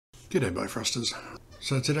G'day Bifrosters.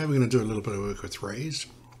 So today we're going to do a little bit of work with rays.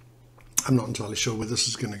 I'm not entirely sure where this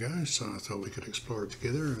is going to go, so I thought we could explore it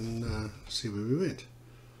together and see where we went.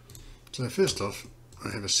 So first off,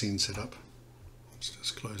 I have a scene set up. Let's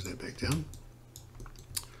just close that back down.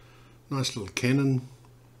 Nice little cannon.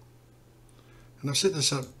 And I've set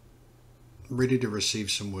this up ready to receive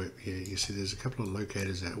some work here. You see there's a couple of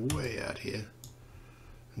locators way out here,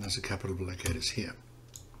 and there's a couple of locators here.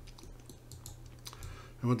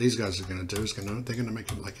 And what these guys are going to do is they're going to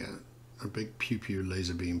make it like a big pew pew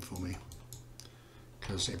laser beam for me,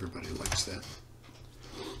 because everybody likes that.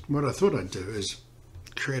 What I thought I'd do is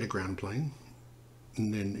create a ground plane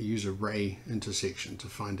and then use a ray intersection to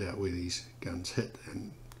find out where these guns hit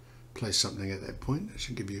and place something at that point. It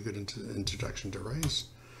should give you a good introduction to rays,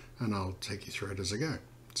 and I'll take you through it as I go.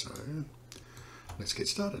 So let's get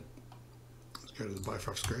started. Let's go to the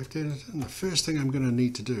Bifrost Graph Editor, and the first thing I'm going to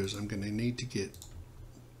need to do is I'm going to need to get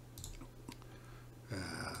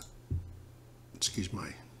excuse my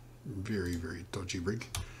very dodgy rig.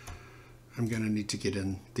 I'm going to need to get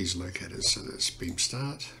in these locators. So that's beam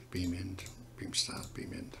start, beam end, beam start,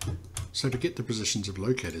 beam end. So to get the positions of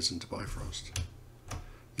locators into Bifrost,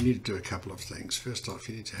 you need to do a couple of things. First off,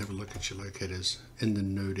 you need to have a look at your locators in the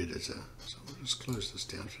node editor. So we'll just close this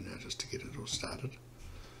down for now just to get it all started.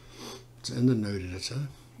 So in the node editor,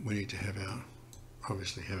 we need to have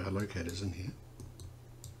obviously have our locators in here.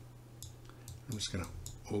 I'm just going to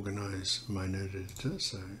organize my node editor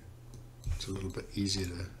so it's a little bit easier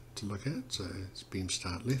to look at. So it's beam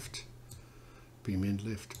start left, beam end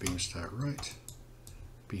left, beam start right,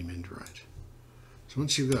 beam end right. So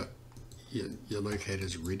once you've got your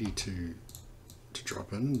locators ready to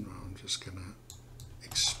drop in, I'm just going to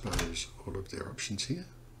expose all of their options here.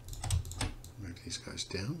 Move these guys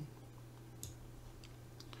down.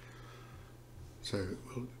 So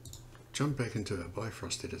we'll jump back into our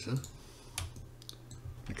Bifrost editor.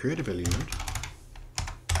 Create a value node.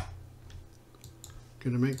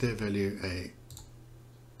 Going to make that value a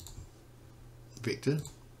vector,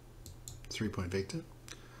 3-point vector.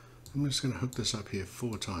 I'm just going to hook this up here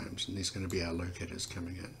 4 times, and these are going to be our locators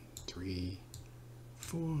coming in. 3,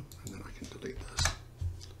 4, and then I can delete this.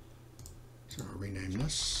 So I'll rename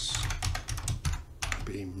this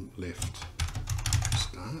beam left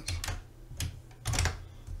start.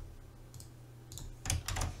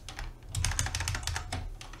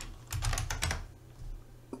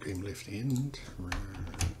 Beam left end, now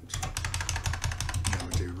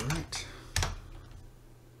we do right,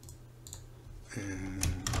 and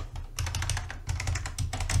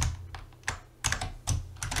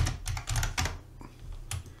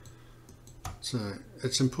so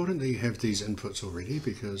it's important that you have these inputs already,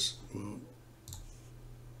 because well,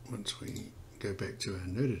 once we go back to our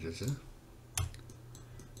node editor,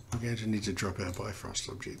 we're going to need to drop our Bifrost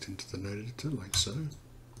object into the node editor like so.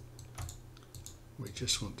 We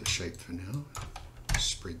just want the shape for now.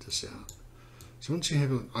 Spread this out. So once you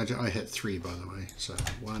have, I hit 3 by the way, so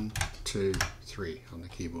 1, 2, 3 on the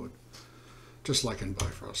keyboard, just like in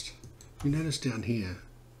Bifrost. You notice down here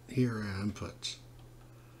are our inputs.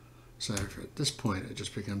 So at this point it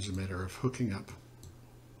just becomes a matter of hooking up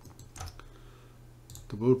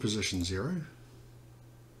the world position 0,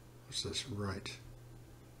 what's this, right,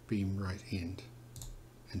 beam right end,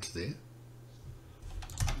 into there.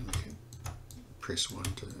 And we can press 1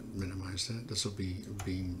 to minimize that. This will be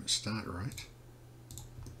beam start right.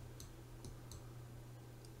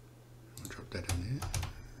 We'll drop that in there.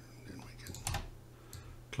 Then we can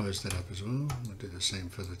close that up as well. We'll do the same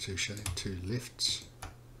for the two lefts.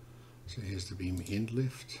 So here's the beam end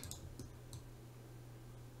left.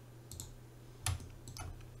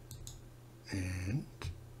 And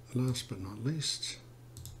last but not least,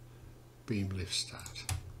 beam left start.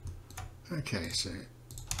 Okay, so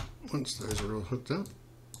once those are all hooked up,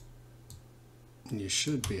 you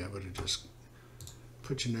should be able to just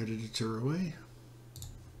put your node editor away.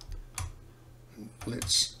 And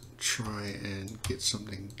let's try and get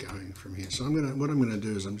something going from here. So what I'm gonna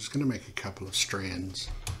do is I'm just gonna make a couple of strands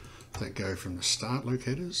that go from the start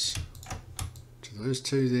locators to those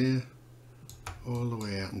 2 there, all the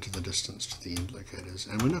way out into the distance to the end locators.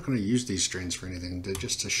 And we're not going to use these strands for anything, they're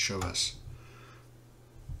just to show us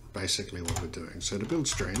basically what we're doing. So to build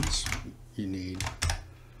strands, you need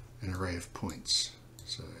an array of points.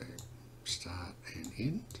 So start and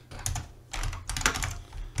end.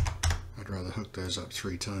 I'd rather hook those up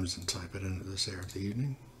 3 times than type it in at this hour of the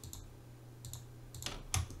evening.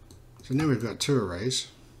 So now we've got 2 arrays,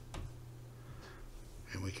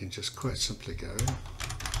 and we can just quite simply go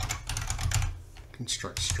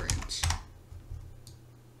construct strands.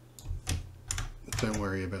 Don't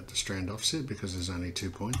worry about the strand offset because there's only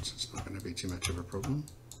 2 points. It's not going to be too much of a problem.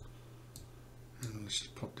 And let's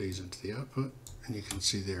just pop these into the output, and you can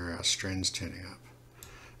see there are our strands turning up.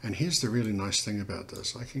 And here's the really nice thing about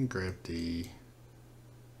this. I can grab the,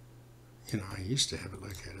 I used to have a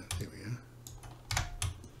locator. There we are.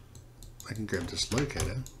 I can grab this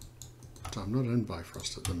locator. So I'm not in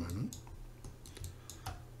Bifrost at the moment.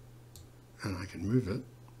 And I can move it,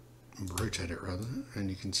 rotate it rather, and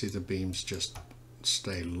you can see the beams just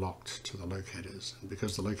stay locked to the locators. And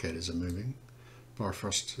because the locators are moving,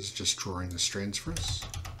 Bifrost is just drawing the strands for us.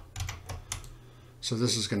 So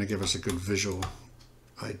this is going to give us a good visual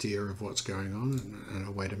idea of what's going on and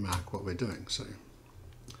a way to mark what we're doing. So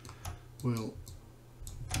we'll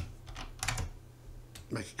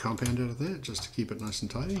make a compound out of that just to keep it nice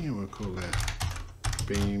and tidy, and we'll call that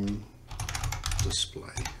beam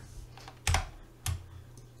display.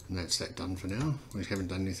 And that's that done for now. We haven't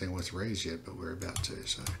done anything with rays yet, but we're about to.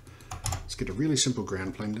 So let's get a really simple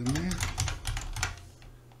ground plane in there.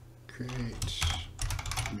 Create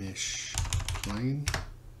mesh plane.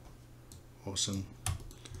 Awesome.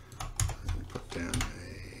 And put down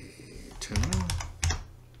a terminal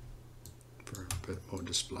for a bit more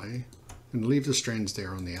display. And leave the strands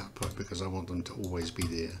there on the output because I want them to always be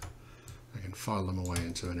there. I can file them away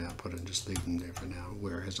into an output and just leave them there for now,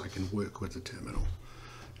 whereas I can work with the terminal.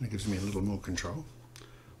 And it gives me a little more control.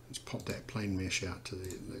 Let's pop that plane mesh out to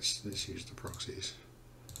the, let's use the proxies.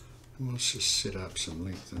 And we'll just set up some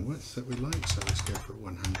length and width that we like. So let's go for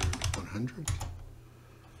 100, 100.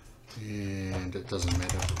 And it doesn't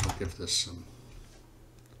matter, but we'll give this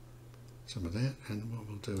some of that. And what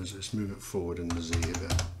we'll do is just move it forward in the Z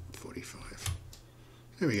about 45.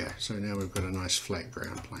 There we go. So now we've got a nice flat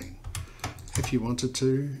ground plane. If you wanted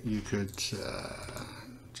to, you could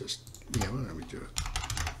just, why don't we do it?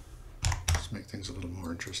 Just make things a little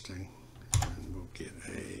more interesting. And we'll get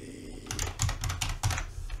a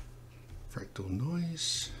fractal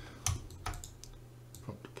noise.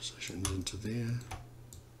 Pop the positions into there.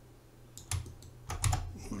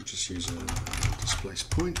 We'll just use a displace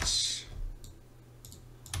points.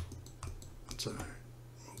 So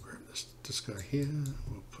we'll grab this guy here,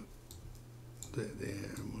 we'll put that there,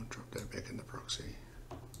 and we'll drop that back in the proxy.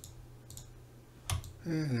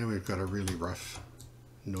 And now we've got a really rough,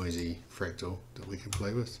 noisy fractal that we can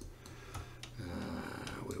play with.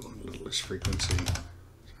 We want a little less frequency, so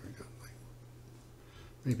we've got like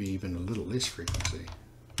maybe even a little less frequency.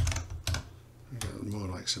 We've got more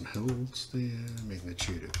like some hills there,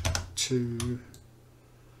 magnitude of 2,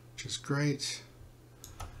 which is great.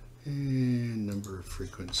 And number of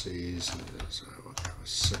frequencies, so we'll go with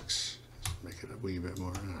 6. Make it a wee bit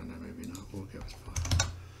more, no, maybe not, we'll go with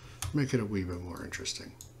 5. Make it a wee bit more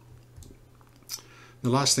interesting.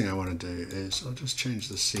 The last thing I want to do is, I'll just change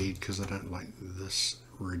the seed because I don't like this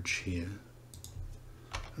ridge here.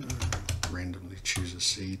 Randomly choose a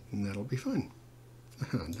seed and that'll be fine.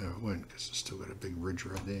 No, it won't because it's still got a big ridge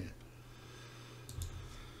right there.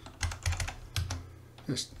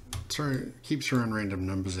 Just keep throwing random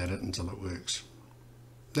numbers at it until it works.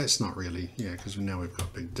 That's not really, because now we've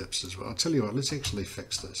got big dips as well. I'll tell you what, let's actually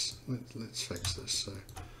fix this. Let's fix this. So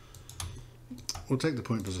we'll take the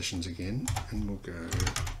point positions again and we'll go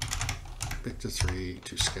vector 3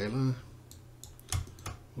 to scalar.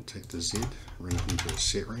 We'll take the Z, run it into a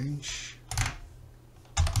set range.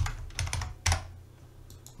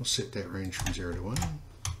 We'll set that range from 0 to 1.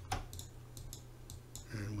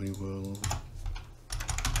 And we will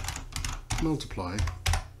multiply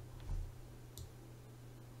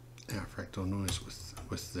our fractal noise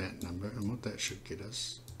with that number, and what that should get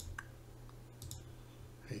us.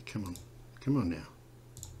 Hey, come on now.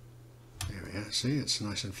 There we are. See, it's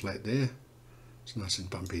nice and flat there. It's nice and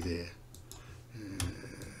bumpy there.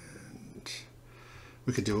 And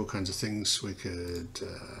we could do all kinds of things. We could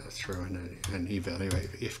throw in an evaluate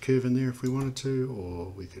F curve in there if we wanted to,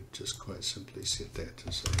 or we could just quite simply set that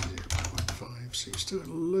to say 0.5. So you still got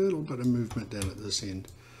a little bit of movement down at this end,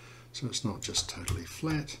 so it's not just totally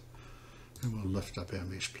flat. And we'll lift up our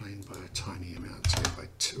mesh plane by a tiny amount, say by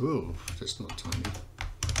 2. Oh, that's not tiny.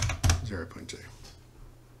 0.2.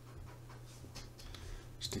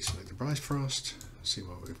 Let's deselect the Bifrost. See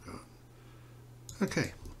what we've got.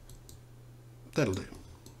 Okay, that'll do.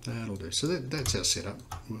 That'll do. So that's our setup.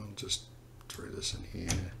 We'll just throw this in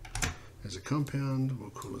here as a compound. We'll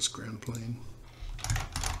call this ground plane,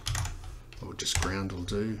 or just ground will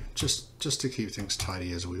do. Just to keep things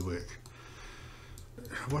tidy as we work.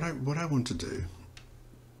 What I want to do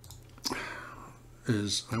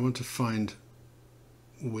is I want to find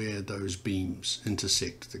where those beams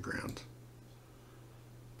intersect the ground,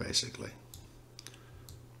 basically.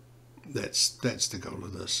 that's the goal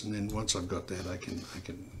of this. And then once I've got that, I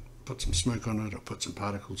can put some smoke on it, or put some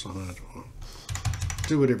particles on it, or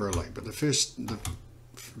do whatever I like. But the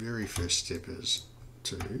very first step is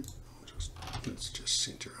to let's just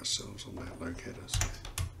center ourselves on that locator. So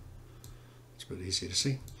it's a bit easier to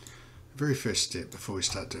see. The very first step before we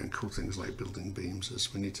start doing cool things like building beams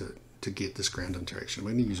is we need to get this ground interaction.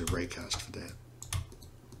 We're going to use a raycast for that.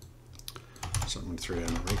 So I'm going to throw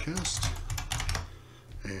down a raycast,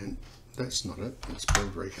 and that's not it. Let's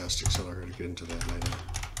build Raycast Accelerator, get into that later.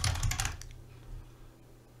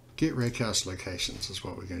 Get raycast locations is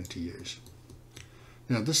what we're going to use.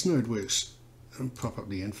 Now this node works. I'll pop up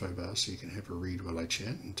the info bar so you can have a read while I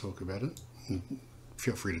chat and talk about it. And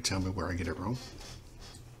feel free to tell me where I get it wrong.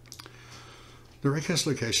 The raycast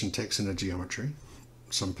location takes in a geometry,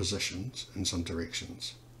 some positions, and some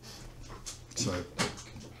directions. So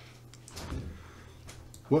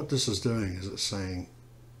what this is doing is it's saying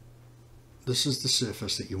this is the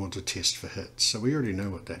surface that you want to test for hits. So we already know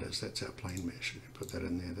what that is. That's our plane mesh. You put that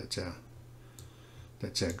in there.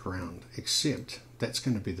 That's our ground. Except that's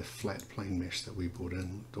going to be the flat plane mesh that we brought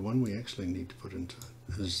in. The one we actually need to put into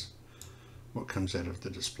it is what comes out of the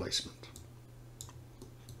displacement.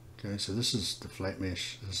 Okay, so this is the flat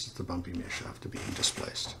mesh. This is the bumpy mesh after being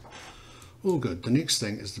displaced. All good. The next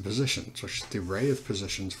thing is the positions, which is the array of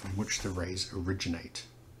positions from which the rays originate.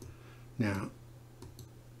 Now,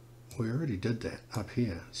 we already did that up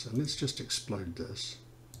here, so let's just explode this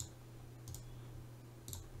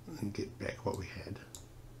and get back what we had.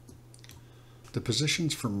 The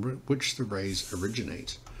positions from which the rays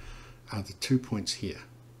originate are the 2 points here.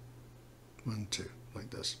 1, 2, like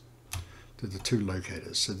this. They're the 2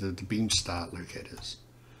 locators, so they're the beam start locators.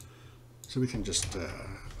 So we can just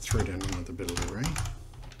throw down another bit of array,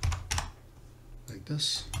 like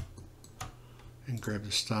this, and grab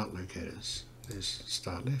the start locators. There's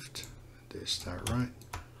start left, there's start right,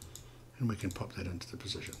 and we can pop that into the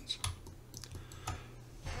positions.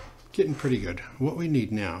 Getting pretty good. What we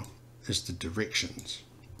need now is the directions.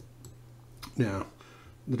 Now,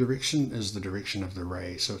 the direction is the direction of the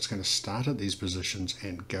ray, so it's going to start at these positions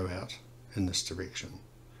and go out in this direction.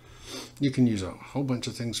 You can use a whole bunch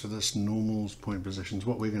of things for this, normals, point positions.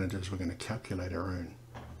 What we're going to do is we're going to calculate our own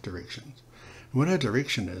directions. And what our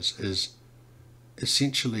direction is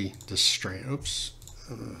essentially the strand,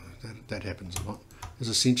 that happens a lot, is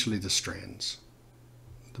essentially the strands,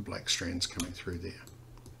 the black strands coming through there.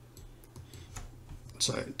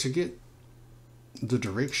 So to get the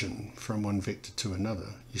direction from one vector to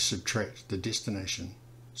another, you subtract the destination,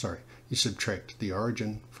 you subtract the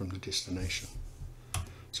origin from the destination.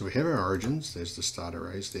 So we have our origins, there's the start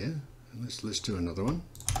arrays there, and let's do another one.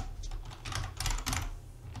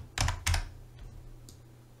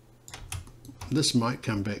 This might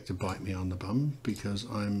come back to bite me on the bum because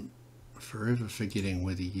I'm forever forgetting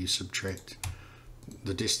whether you subtract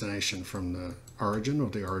the destination from the origin or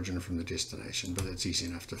the origin from the destination, but that's easy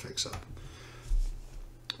enough to fix up.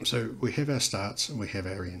 So we have our starts and we have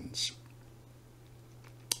our ends.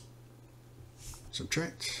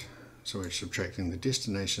 Subtract, so we're subtracting the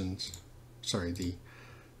destinations, subtracting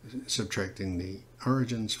the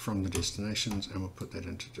origins from the destinations, and we'll put that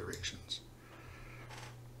into directions.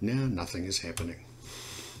 Now nothing is happening.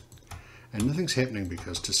 And nothing's happening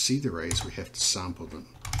because to see the rays we have to sample them.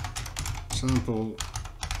 Sample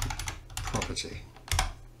property.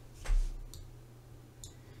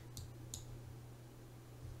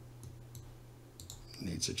 It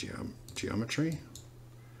needs a geometry.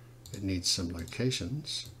 It needs some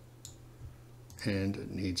locations. And it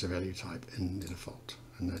needs a value type in the default.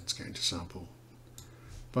 And that's going to sample.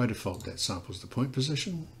 By default that samples the point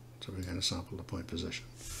position. So we're going to sample the point position.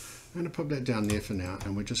 I'm going to pop that down there for now,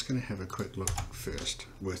 and we're just going to have a quick look first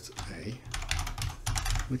with a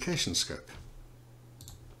location scope.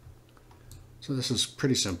 So this is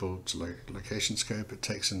pretty simple. It's a location scope. It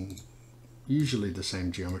takes in usually the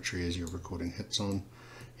same geometry as you're recording hits on,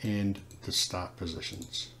 and the start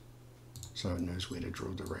positions. So it knows where to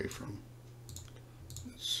draw the ray from.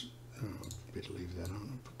 Better leave that on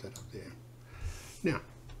and put that up there. Now,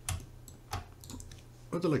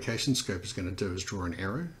 what the location scope is going to do is draw an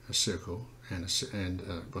arrow, a circle, and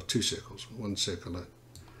well, 2 circles. One circle at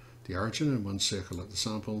the origin and one circle at the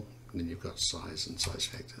sample, and then you've got size and size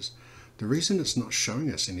factors. The reason it's not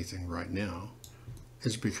showing us anything right now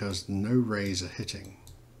is because no rays are hitting.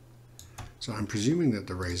 So I'm presuming that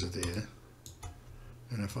the rays are there,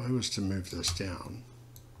 and if I was to move this down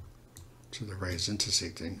to the rays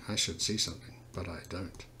intersecting, I should see something, but I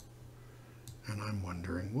don't. And I'm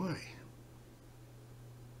wondering why.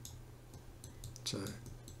 So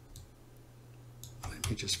let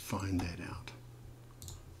me just find that out.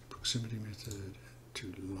 proximity method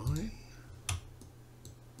to line.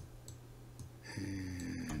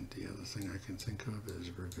 And the other thing I can think of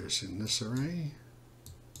is reversing this array.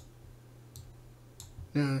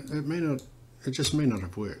 Now, it just may not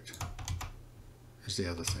have worked, is the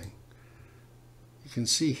other thing. You can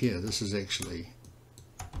see here, this is actually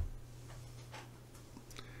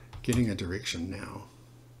getting a direction now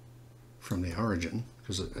from the origin,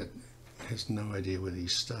 because it has no idea where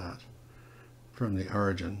these start, from the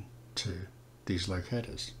origin to these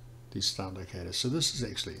locators, these start locators. So this is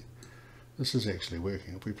actually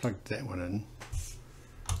working. If we plug that one in,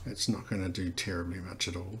 it's not going to do terribly much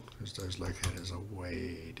at all, because those locators are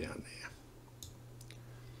way down there.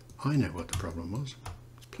 I know what the problem was.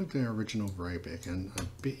 Let's plug the original array back in. I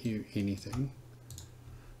bet you anything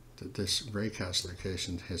that this raycast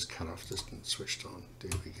location has cutoff distance switched on.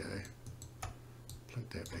 There we go. Plug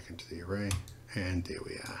that back into the array, and there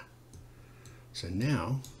we are. So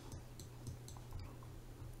now,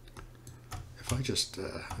 if I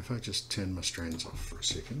just turn my strands off for a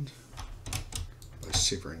second by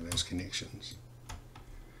severing those connections,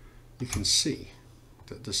 you can see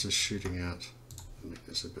that this is shooting out. I'll make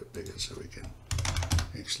this a bit bigger so we can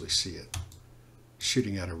actually see it.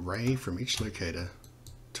 Shooting out a ray from each locator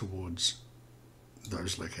towards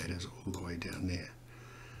those locators all the way down there.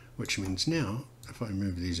 Which means now, if I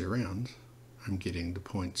move these around, I'm getting the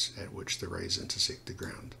points at which the rays intersect the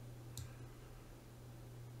ground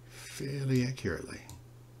fairly accurately,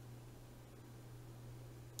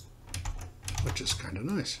 which is kind of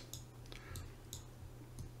nice.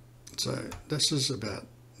 So this is about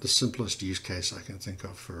the simplest use case I can think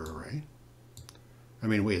of for an array. I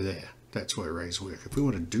mean, we're there. That's where arrays work. If we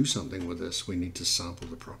want to do something with this, we need to sample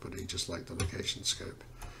the property, just like the location scope.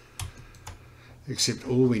 Except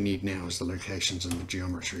all we need now is the locations and the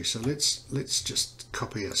geometry. So let's just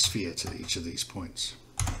copy a sphere to each of these points.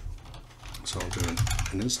 So I'll do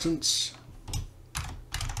an instance,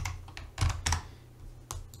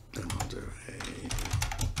 and I'll do a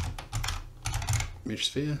mesh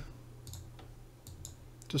sphere,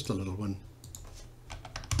 just a little one,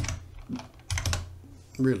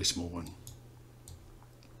 really small one.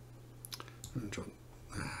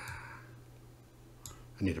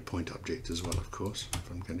 I need a point object as well, of course, if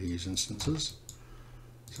I'm going to use instances.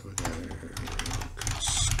 So we're going to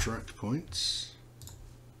construct points,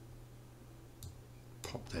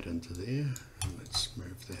 pop that into there, and let's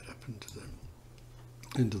move that up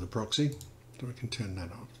into the proxy. So we can turn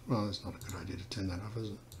that off. Well, it's not a good idea to turn that off, is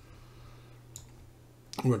it?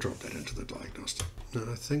 We'll drop that into the diagnostic. Now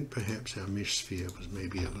I think perhaps our mesh sphere was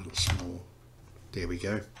maybe a little small. There we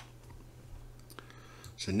go.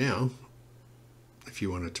 So now, if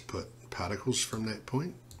you wanted to put particles from that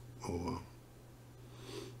point, or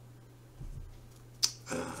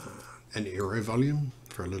an aero volume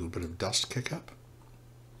for a little bit of dust kick up,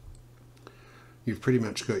 you've pretty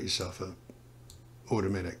much got yourself a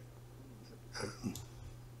automatic.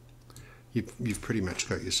 You've pretty much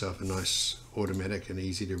got yourself a nice automatic and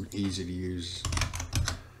easy to use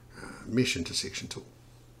mesh intersection tool.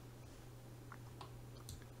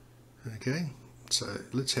 Okay. So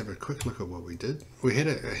let's have a quick look at what we did. We had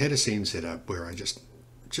a scene set up where I just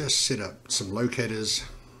set up some locators.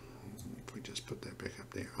 If we just put that back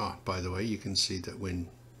up there. Oh, by the way, you can see that when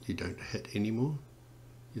you don't hit anymore,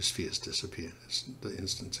 your spheres disappear. The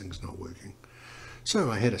instancing's not working.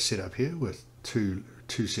 So I had a setup here with two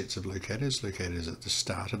sets of locators at the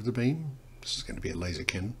start of the beam. This is going to be a laser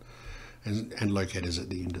cannon, and locators at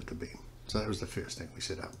the end of the beam. So that was the first thing we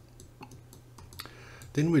set up.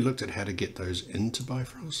 Then we looked at how to get those into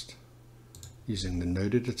Bifrost using the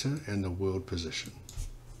node editor and the world position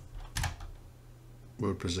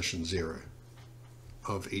 0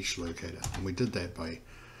 of each locator. And we did that by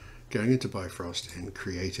going into Bifrost and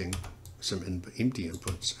creating some empty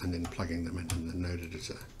inputs and then plugging them in the node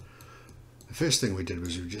editor. The first thing we did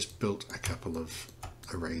was we just built a couple of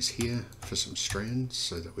arrays here for some strands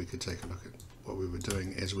so that we could take a look at what we were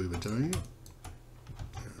doing as we were doing it.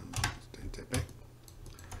 Turn that back.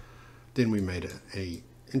 Then we made a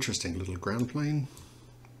interesting little ground plane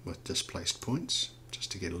with displaced points,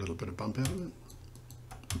 just to get a little bit of bump out of it.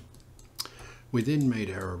 We then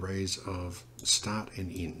made our arrays of start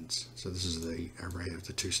and ends. So this is the array of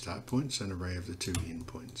the two start points and array of the two end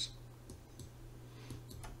points.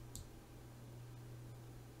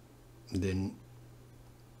 And then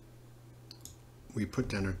we put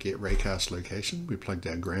down our get raycast location. We plugged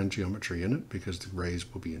our ground geometry in it because the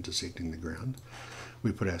rays will be intersecting the ground.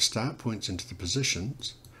 We put our start points into the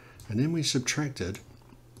positions, and then we subtracted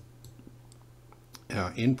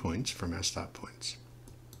our endpoints from our start points.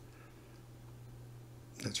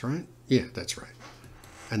 That's right? Yeah, that's right.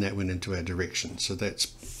 and that went into our direction. So that's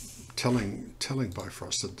telling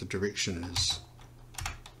Bifrost that the direction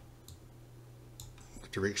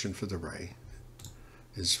for the ray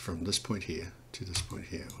is from this point here to this point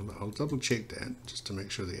here. I'll double check that just to make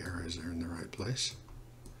sure the arrows are in the right place.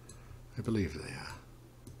 I believe they are.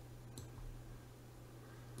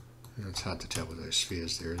 It's hard to tell with those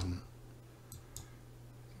spheres there, isn't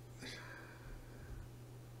it?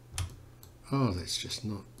 Oh, that's just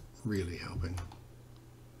not really helping.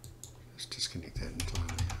 Let's disconnect that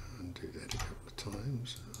entirely. Undo that a couple of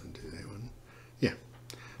times. Undo that one. Yeah.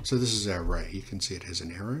 So this is our ray. You can see it has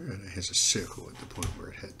an arrow and it has a circle at the point where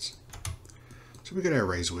it hits. So we got our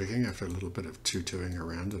rays working after a little bit of tutoing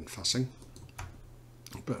around and fussing,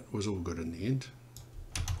 but it was all good in the end.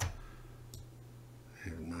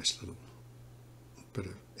 Have a nice little bit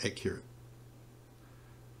of accurate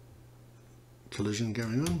collision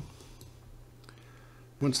going on.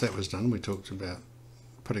 Once that was done, we talked about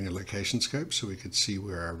putting a location scope so we could see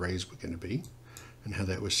where our rays were going to be and how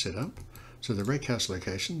that was set up. So the raycast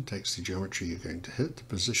location takes the geometry you're going to hit, the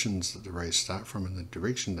positions that the rays start from and the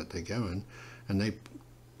direction that they go in, and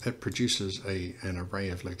it produces an array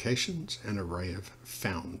of locations, an array of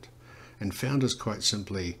found. And found is quite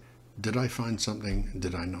simply, did I find something,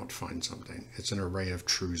 did I not find something? It's an array of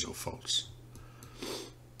trues or false.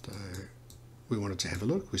 So we wanted to have a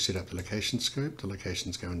look. We set up the location scope. The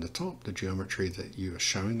locations go in the top. The geometry that you are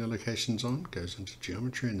showing the locations on goes into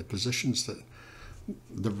geometry, and the positions that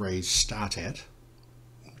the rays start at,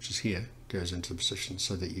 which is here, goes into the position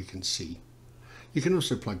so that you can see. You can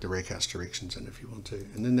also plug the raycast directions in if you want to,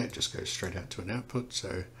 and then that just goes straight out to an output.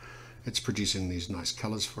 So it's producing these nice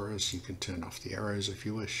colors for us. You can turn off the arrows if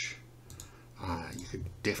you wish. You could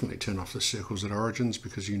definitely turn off the circles at origins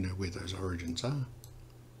because you know where those origins are.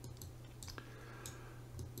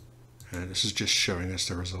 This is just showing us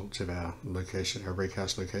the results of our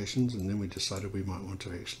raycast locations, and then we decided we might want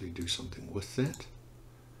to actually do something with that.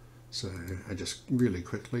 So I just really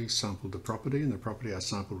quickly sampled the property, and the property I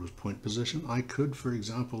sampled was point position. I could, for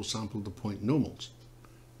example, sample the point normals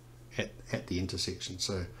at the intersection.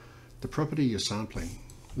 So the property you're sampling,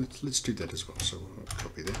 let's do that as well. So I'll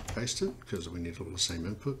copy that, paste it, because we need all the same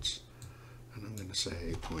inputs. And I'm going to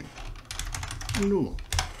say point normal.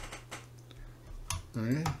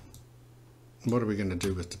 Okay. What are we going to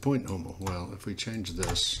do with the point normal? Well, if we change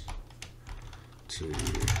this to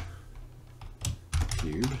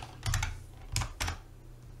cube,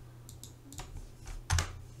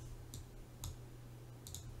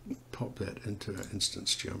 pop that into our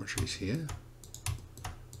instance geometries here,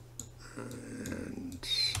 and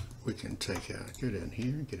we can take our, go down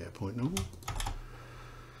here and get our point normal,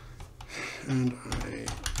 and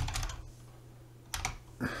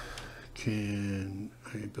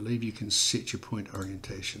I believe you can set your point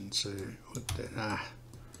orientation. So what that,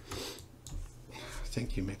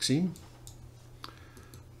 thank you, Maxime.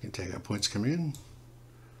 We can take our points coming in.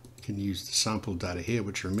 We can use the sample data here,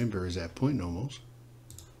 which remember is our point normals.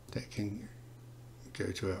 That can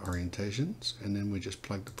go to our orientations, and then we just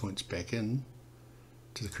plug the points back in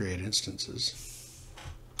to the create instances.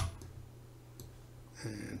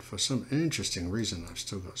 And for some interesting reason, I've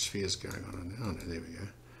still got spheres going on. Oh no, there we go.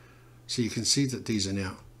 So you can see that these are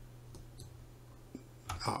now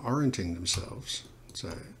orienting themselves, so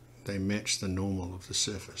they match the normal of the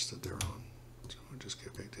surface that they're on. So I'll just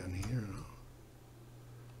go back down here, and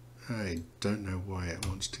I don't know why it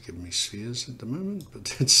wants to give me spheres at the moment, but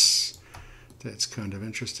that's kind of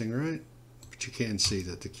interesting, right? But you can see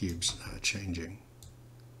that the cubes are changing.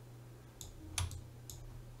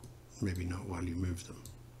 Maybe not while you move them.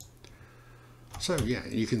 So yeah,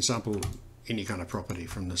 you can sample any kind of property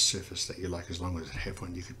from this surface that you like, as long as it have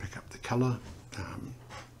one. You could pick up the color.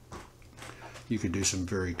 You could do some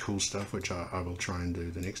very cool stuff, which I will try and do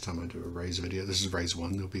the next time I do a rays video. This is rays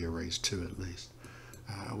 1, there'll be a rays 2 at least,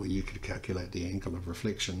 where you could calculate the angle of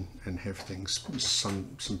reflection and have things,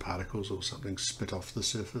 some particles or something spit off the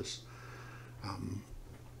surface.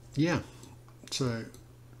 Yeah, so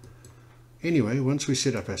anyway, once we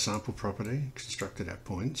set up our sample property, constructed our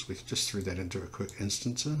points, we just threw that into a quick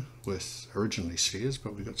instancer with originally spheres,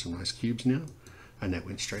 but we got some nice cubes now, and that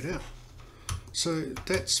went straight out. So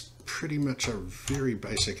that's pretty much a very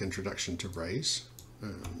basic introduction to rays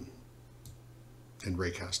and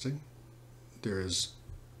raycasting. There is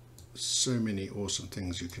so many awesome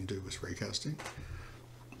things you can do with raycasting,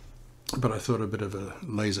 but I thought a bit of a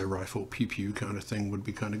laser rifle pew pew kind of thing would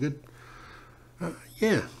be kind of good.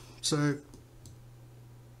 Yeah, so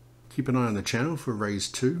keep an eye on the channel for rays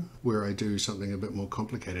 2, where I do something a bit more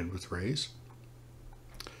complicated with rays.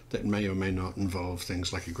 that may or may not involve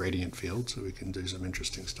things like a gradient field, so we can do some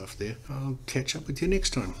interesting stuff there. I'll catch up with you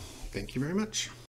next time. Thank you very much.